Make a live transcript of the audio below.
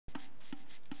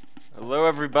Hello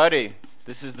everybody,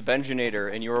 this is the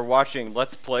Benjinator, and you are watching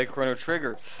Let's Play Chrono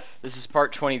Trigger. This is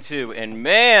part 22, and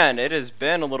man, it has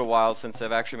been a little while since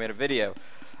I've actually made a video.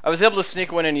 I was able to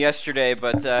sneak one in yesterday,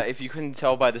 but if you couldn't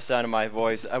tell by the sound of my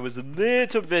voice, I was a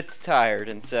little bit tired,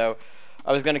 and so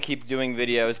I was going to keep doing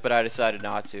videos, but I decided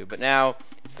not to. But now,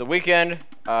 it's the weekend,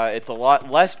 it's a lot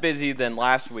less busy than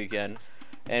last weekend,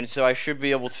 and so I should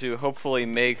be able to hopefully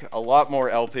make a lot more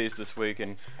LPs this week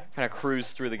and kind of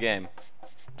cruise through the game.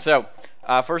 So,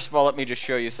 first of all, let me just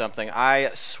show you something.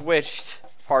 I switched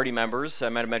party members. I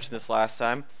might have mentioned this last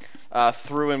time.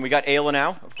 And we got Ayla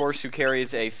now, of course, who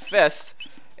carries a fist,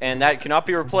 and that cannot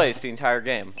be replaced the entire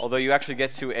game. Although you actually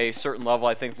get to a certain level,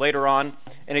 I think, later on,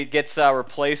 and it gets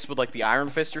replaced with, like, the Iron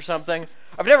Fist or something.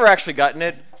 I've never actually gotten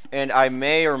it, and I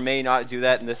may or may not do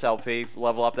that in this LP,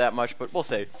 level up that much, but we'll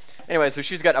see. Anyway, so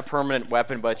she's got a permanent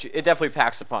weapon, but it definitely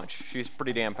packs a punch. She's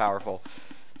pretty damn powerful.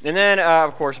 And then,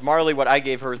 of course, Marley, what I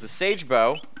gave her is the Sage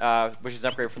Bow, which is an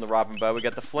upgrade from the Robin Bow. We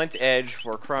got the Flint Edge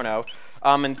for Chrono,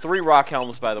 and 3 Rock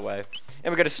Helms, by the way.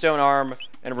 And we got a Stone Arm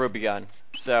and a Ruby Gun.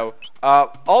 So,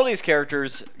 all these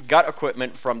characters got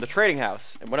equipment from the trading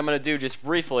house. And what I'm going to do, just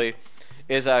briefly,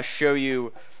 is show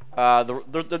you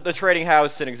the trading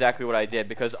house and exactly what I did.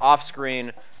 Because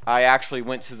off-screen, I actually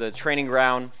went to the training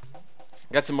ground,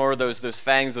 got some more of those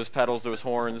fangs, those petals, those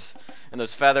horns, and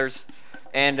those feathers.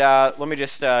 And let me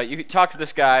just, you can talk to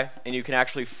this guy, and you can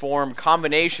actually form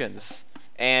combinations,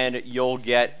 and you'll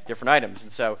get different items. And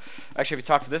so, actually, if you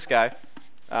talk to this guy,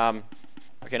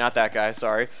 okay, not that guy,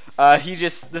 sorry.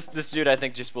 This dude, I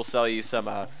think, just will sell you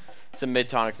some mid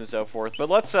tonics and so forth. But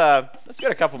let's get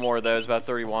a couple more of those, about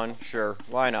 31, sure,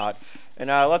 why not? And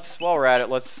while we're at it,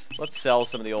 let's sell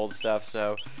some of the old stuff.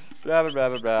 So, blah blah blah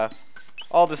blah blah,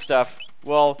 all this stuff.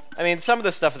 Well, I mean, some of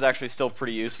this stuff is actually still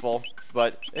pretty useful,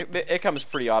 but it comes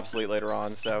pretty obsolete later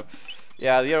on. So,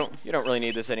 yeah, you don't really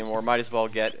need this anymore. Might as well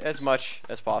get as much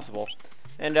as possible.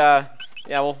 And yeah,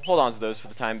 we'll hold on to those for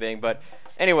the time being. But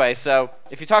anyway, so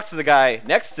if you talk to the guy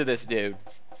next to this dude,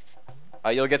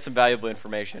 you'll get some valuable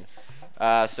information.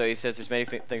 So he says there's many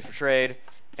things for trade,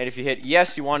 and if you hit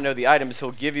yes, you want to know the items,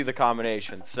 he'll give you the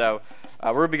combinations. So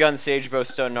Ruby Gun, Sage Bow,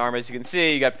 Stone and Arm. As you can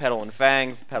see, you got Petal and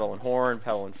Fang, Petal and Horn,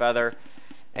 Petal and Feather.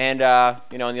 And,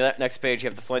 you know, on the next page, you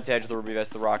have the Flint Edge, the Ruby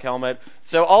Vest, the Rock Helmet.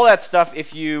 So all that stuff,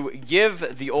 if you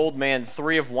give the old man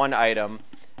 3 of one item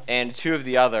and 2 of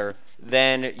the other,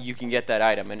 then you can get that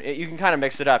item. And you can kind of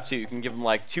mix it up, too. You can give him,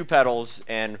 like, 2 petals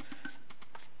and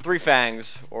 3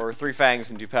 fangs, or 3 fangs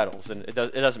and 2 petals. And it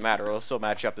doesn't matter. It'll still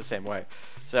match up the same way.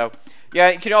 So, yeah,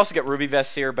 you can also get Ruby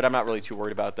Vests here, but I'm not really too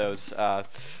worried about those.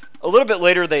 A little bit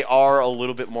later, they are a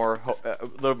little bit more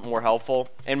helpful,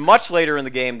 and much later in the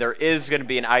game, there is going to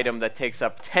be an item that takes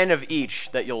up 10 of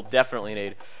each that you'll definitely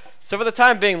need. So for the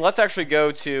time being, let's actually go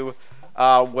to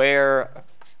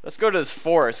let's go to this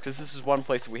forest, because this is one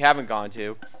place that we haven't gone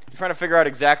to. I'm trying to figure out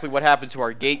exactly what happened to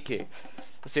our gate key.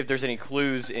 Let's see if there's any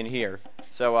clues in here.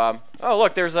 So, oh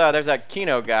look, there's that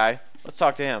Kino guy. Let's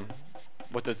talk to him.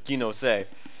 What does Kino say?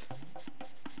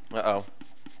 Uh-oh.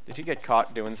 Did he get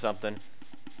caught doing something?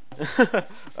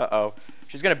 Uh-oh.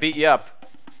 She's gonna beat you up.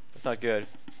 That's not good.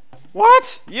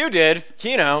 What? You did?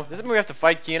 Kino? Does it mean we have to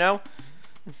fight Kino?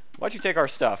 Why'd you take our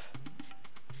stuff?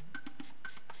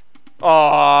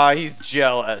 Aw, he's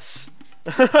jealous.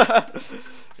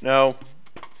 No.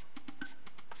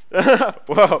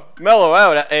 Whoa. Mellow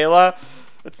out, Ayla.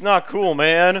 That's not cool,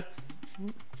 man.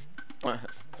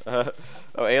 Oh,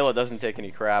 Ayla doesn't take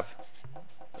any crap.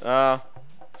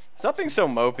 Stop being so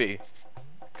mopey.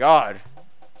 God.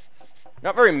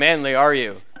 Not very manly, are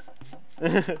you?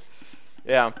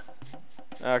 Yeah.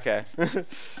 Okay.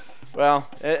 Well,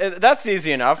 that's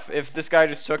easy enough. If this guy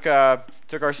just took our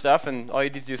stuff and all you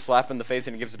need to do is slap him in the face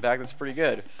and he gives it back, that's pretty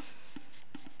good.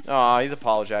 Aw, he's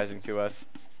apologizing to us.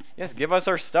 Yes, give us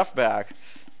our stuff back.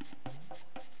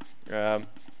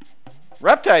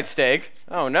 Reptite steak?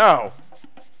 Oh, no.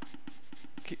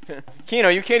 Kino,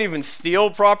 you can't even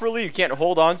steal properly? You can't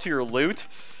hold on to your loot?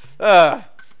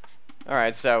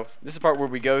 Alright, so this is the part where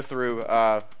we go through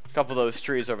a couple of those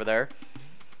trees over there.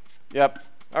 Yep.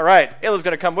 Alright, Ayla's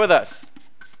gonna come with us.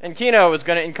 And Kino is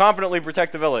gonna incompetently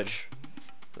protect the village.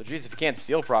 So, geez, if he can't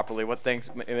steal properly, what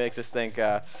makes us think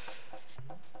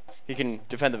he can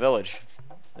defend the village?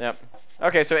 Yep.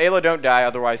 Okay, so Ayla don't die,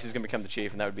 otherwise he's gonna become the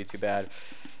chief, and that would be too bad.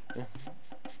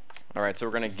 Alright, so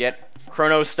we're gonna get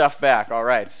Chrono's stuff back.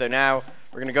 Alright, so now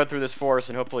we're gonna go through this forest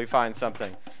and hopefully find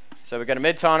something. So we got a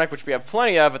mid-tonic, which we have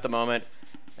plenty of at the moment,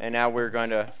 and now we're going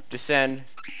to descend.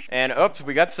 And oops,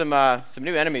 we got some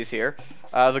new enemies here,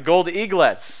 the gold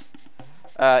eaglets.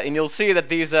 And you'll see that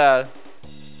these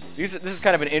This is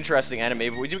kind of an interesting enemy,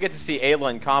 but we do get to see Ayla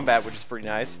in combat, which is pretty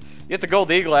nice. You get the gold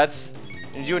eaglets,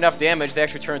 and you do enough damage, they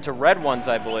actually turn into red ones,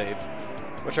 I believe,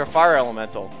 which are fire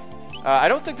elemental. I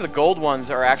don't think the gold ones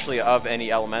are actually of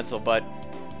any elemental, but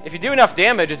if you do enough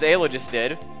damage, as Ayla just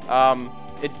did,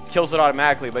 it kills it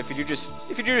automatically. But if you do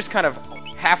just kind of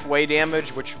halfway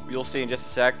damage, which you'll see in just a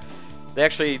sec, they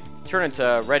actually turn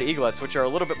into red eaglets, which are a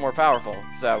little bit more powerful.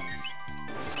 So,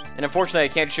 and unfortunately, I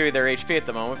can't show you their HP at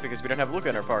the moment because we don't have Luca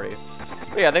in our party.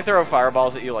 But yeah, they throw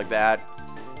fireballs at you like that.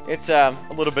 It's a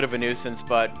little bit of a nuisance,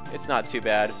 but it's not too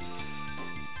bad.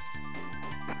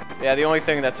 Yeah, the only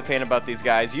thing that's a pain about these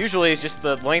guys usually is just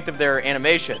the length of their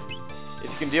animation.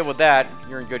 If you can deal with that,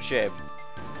 you're in good shape.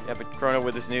 Yeah, but Chrono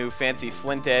with his new fancy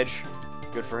flint edge,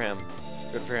 good for him.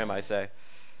 Good for him, I say.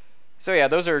 So yeah,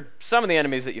 those are some of the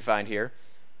enemies that you find here.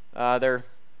 They're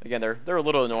a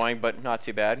little annoying, but not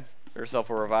too bad. Yourself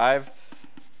will revive.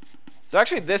 So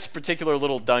actually, this particular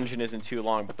little dungeon isn't too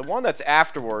long, but the one that's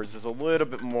afterwards is a little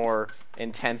bit more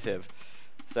intensive.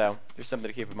 So there's something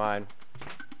to keep in mind.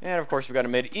 And of course, we've got a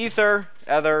mid-ether,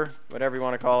 ether, whatever you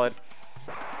want to call it.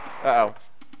 Uh-oh.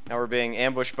 Now we're being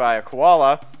ambushed by a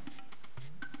koala.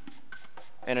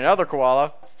 And another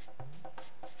koala.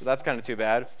 So that's kind of too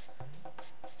bad.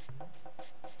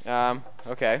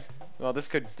 Okay. Well, this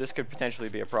could potentially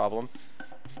be a problem.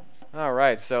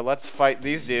 Alright, so let's fight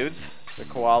these dudes. The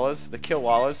koalas, the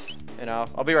killwallas. And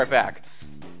I'll be right back.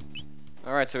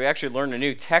 Alright, so we actually learned a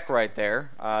new tech right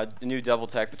there. A new double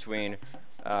tech between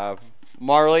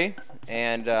Marley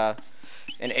and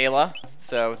Ayla.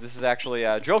 So this is actually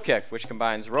a drill kick, which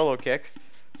combines Rolo kick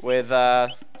with I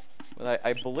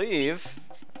believe,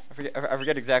 I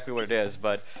forget exactly what it is,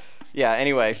 but yeah.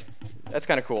 Anyway, that's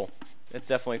kind of cool. It's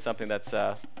definitely something that's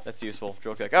useful.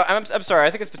 Drill kick. Oh, I'm sorry.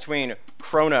 I think it's between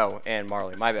Chrono and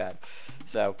Marley. My bad.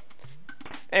 So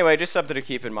anyway, just something to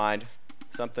keep in mind.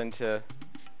 Something to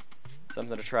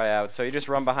try out. So you just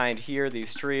run behind here,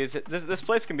 these trees. This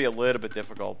place can be a little bit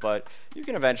difficult, but you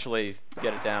can eventually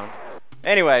get it down.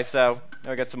 Anyway, so now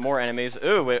we got some more enemies.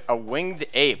 Ooh, a winged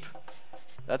ape.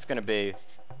 That's gonna be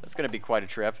quite a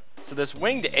trip. So this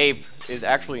winged ape is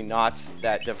actually not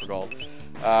that difficult.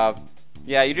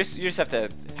 Yeah, you just have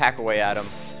to hack away at him.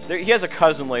 He has a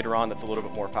cousin later on that's a little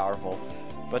bit more powerful,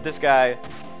 but this guy,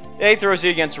 yeah, he throws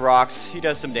you against rocks. He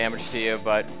does some damage to you,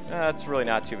 but it's really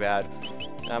not too bad.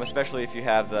 Especially if you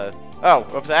have the... Oh,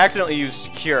 oops, I accidentally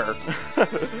used Cure.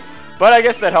 But I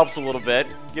guess that helps a little bit.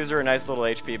 Gives her a nice little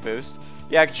HP boost.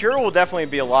 Yeah, Cure will definitely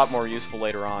be a lot more useful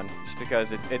later on, just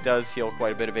because it does heal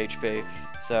quite a bit of HP.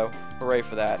 So, hooray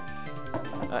for that.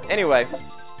 Anyway,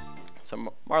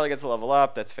 so Marley gets a level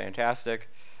up. That's fantastic.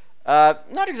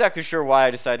 Not exactly sure why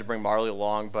I decided to bring Marley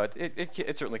along, but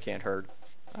it certainly can't hurt.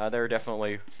 There are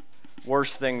definitely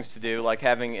worse things to do, like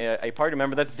having a party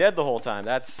member that's dead the whole time.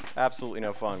 That's absolutely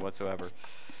no fun whatsoever.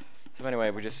 So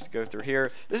anyway, we just go through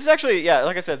here. This is actually, yeah,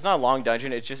 like I said, it's not a long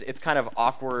dungeon. It's kind of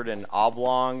awkward and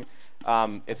oblong.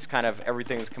 It's kind of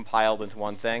everything's compiled into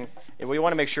one thing. And what you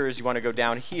want to make sure is you want to go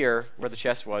down here where the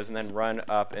chest was and then run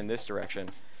up in this direction,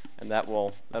 and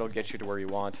that'll get you to where you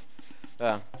want.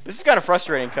 This is kind of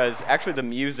frustrating because actually the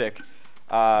music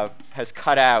has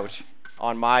cut out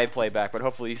on my playback, but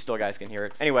hopefully you still guys can hear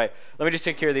it. Anyway, let me just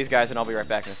take care of these guys and I'll be right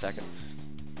back in a second.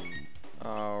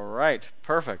 Alright,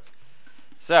 perfect.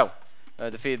 So,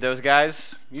 defeated those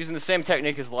guys using the same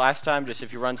technique as the last time, just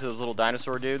if you run to those little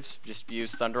dinosaur dudes, just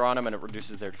use thunder on them and it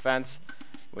reduces their defense,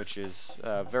 which is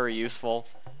very useful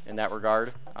in that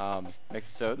regard. Makes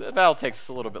it so the battle takes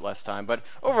a little bit less time, but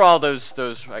overall those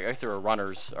I guess they were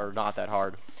runners, are not that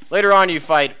hard. Later on you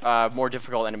fight more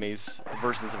difficult enemies,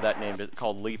 versions of that named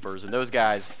called leapers, and those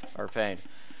guys are a pain.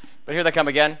 But here they come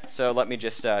again, so let me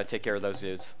just take care of those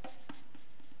dudes.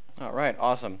 Alright,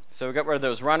 awesome. So we got rid of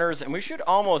those runners, and we should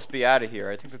almost be out of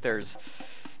here. I think that there's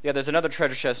another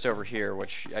treasure chest over here,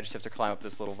 which I just have to climb up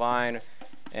this little vine,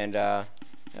 and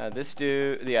this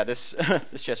dude, yeah, this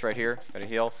this chest right here, gotta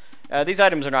heal. These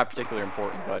items are not particularly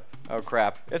important, but oh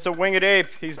crap, it's a winged ape.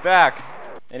 He's back,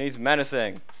 and he's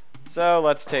menacing. So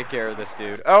let's take care of this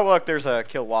dude. Oh look, there's a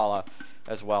killwalla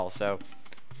as well. So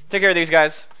take care of these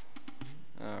guys.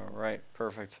 All right,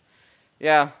 perfect.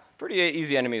 Yeah, pretty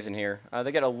easy enemies in here.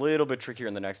 They get a little bit trickier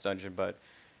in the next dungeon, but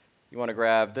you want to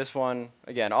grab this one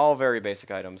again. All very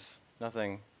basic items.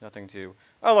 Nothing too.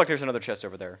 Oh look, there's another chest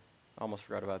over there. Almost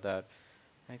forgot about that.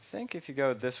 I think if you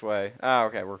go this way... Oh,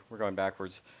 okay, we're going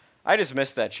backwards. I just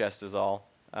missed that chest is all.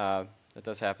 That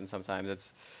does happen sometimes.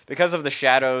 It's because of the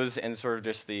shadows and sort of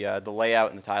just the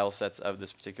layout and the tile sets of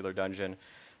this particular dungeon.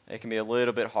 It can be a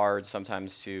little bit hard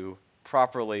sometimes to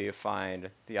properly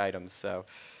find the items. So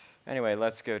anyway,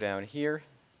 let's go down here.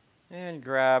 And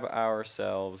grab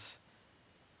ourselves.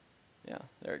 Yeah,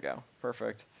 there we go.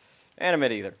 Perfect. And a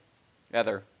mid-ether.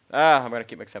 Ether. I'm going to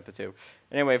keep mixing up the two.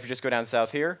 Anyway, if you just go down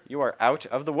south here, you are out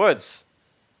of the woods.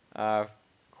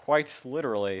 Quite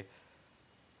literally.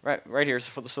 Right here,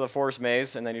 so the forest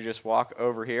maze, and then you just walk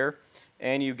over here,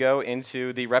 and you go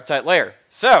into the Reptite lair.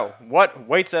 So, what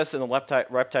waits us in the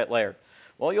Reptite lair?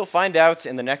 Well, you'll find out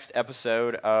in the next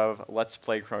episode of Let's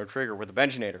Play Chrono Trigger with the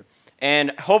Benjinator.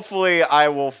 And hopefully I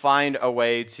will find a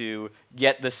way to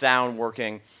get the sound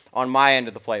working on my end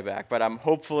of the playback. But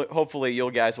hopefully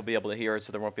you guys will be able to hear it,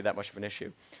 so there won't be that much of an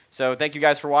issue. So thank you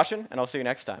guys for watching, and I'll see you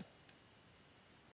next time.